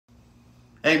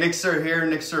Hey, Nick Sir here,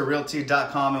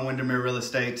 nicksirrealty.com and Windermere Real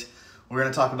Estate. We're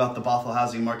going to talk about the Bothell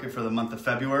housing market for the month of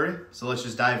February. So let's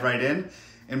just dive right in.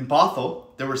 In Bothell,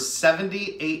 there were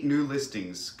 78 new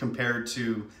listings compared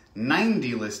to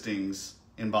 90 listings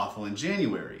in Bothell in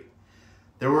January.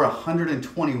 There were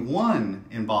 121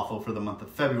 in Bothell for the month of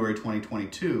February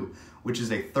 2022, which is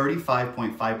a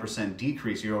 35.5%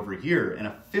 decrease year over year and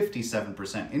a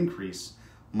 57% increase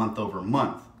month over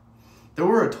month. There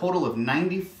were a total of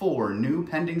 94 new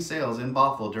pending sales in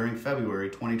Bothell during February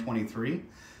 2023,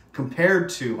 compared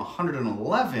to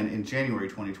 111 in January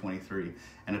 2023,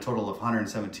 and a total of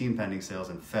 117 pending sales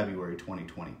in February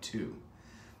 2022.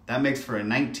 That makes for a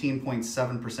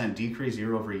 19.7% decrease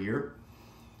year over year.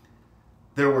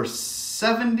 There were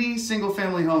 70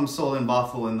 single-family homes sold in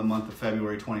Bothell in the month of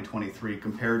February 2023,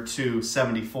 compared to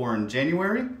 74 in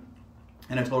January,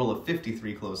 and a total of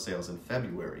 53 closed sales in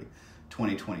February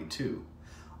 2022.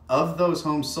 Of those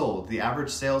homes sold, the average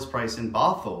sales price in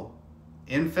Bothell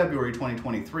in February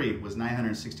 2023 was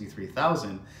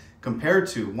 $963,000 compared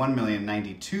to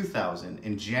 $1,092,000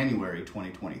 in January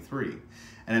 2023,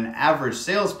 and an average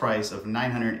sales price of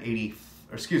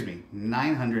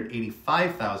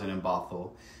 $985,000 in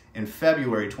Bothell in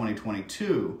February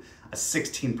 2022, a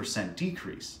 16%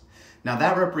 decrease. Now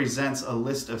that represents a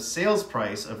list of sales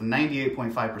price of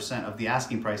 98.5% of the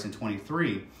asking price in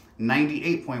 23,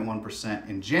 98.1%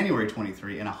 in January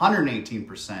 23, and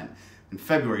 118% in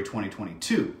February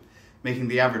 2022, making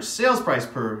the average sales price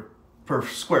per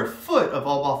square foot of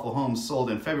all Bothell homes sold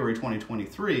in February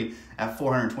 2023 at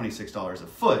 $426 a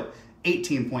foot,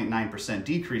 18.9%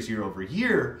 decrease year over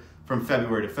year from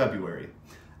February to February.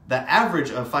 The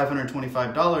average of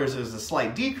 $525 is a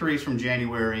slight decrease from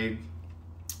January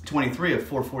 23 of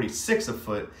 $446 a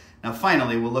foot. Now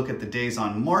finally, we'll look at the days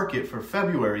on market for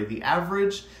February. The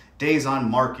average days on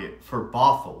market for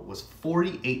Bothell was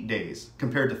 48 days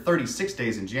compared to 36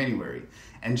 days in January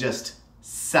and just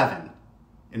 7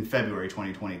 in February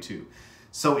 2022.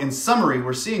 So in summary,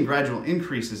 we're seeing gradual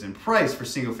increases in price for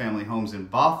single-family homes in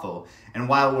Bothell, and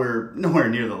while we're nowhere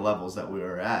near the levels that we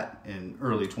were at in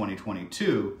early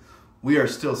 2022, we are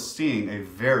still seeing a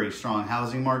very strong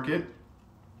housing market.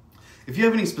 If you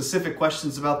have any specific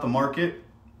questions about the market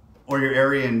or your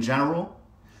area in general,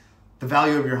 the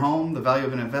value of your home, the value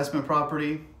of an investment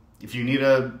property, if you need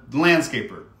a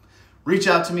landscaper, reach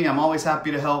out to me. I'm always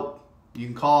happy to help. You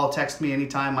can call, text me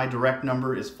anytime. My direct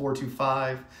number is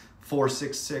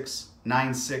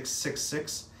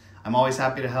 425-466-9666. I'm always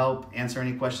happy to help, answer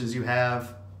any questions you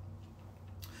have.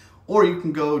 Or you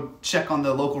can go check on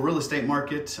the local real estate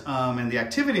market and the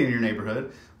activity in your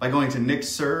neighborhood by going to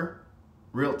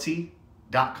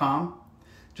nicksirrealty.com.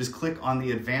 Just click on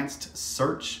the advanced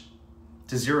search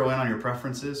to zero in on your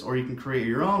preferences, or you can create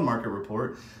your own market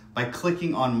report by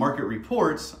clicking on Market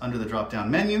Reports under the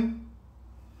drop-down menu.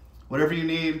 Whatever you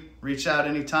need, reach out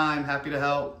anytime. Happy to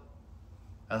help.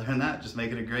 Other than that, just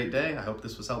make it a great day. I hope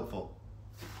this was helpful.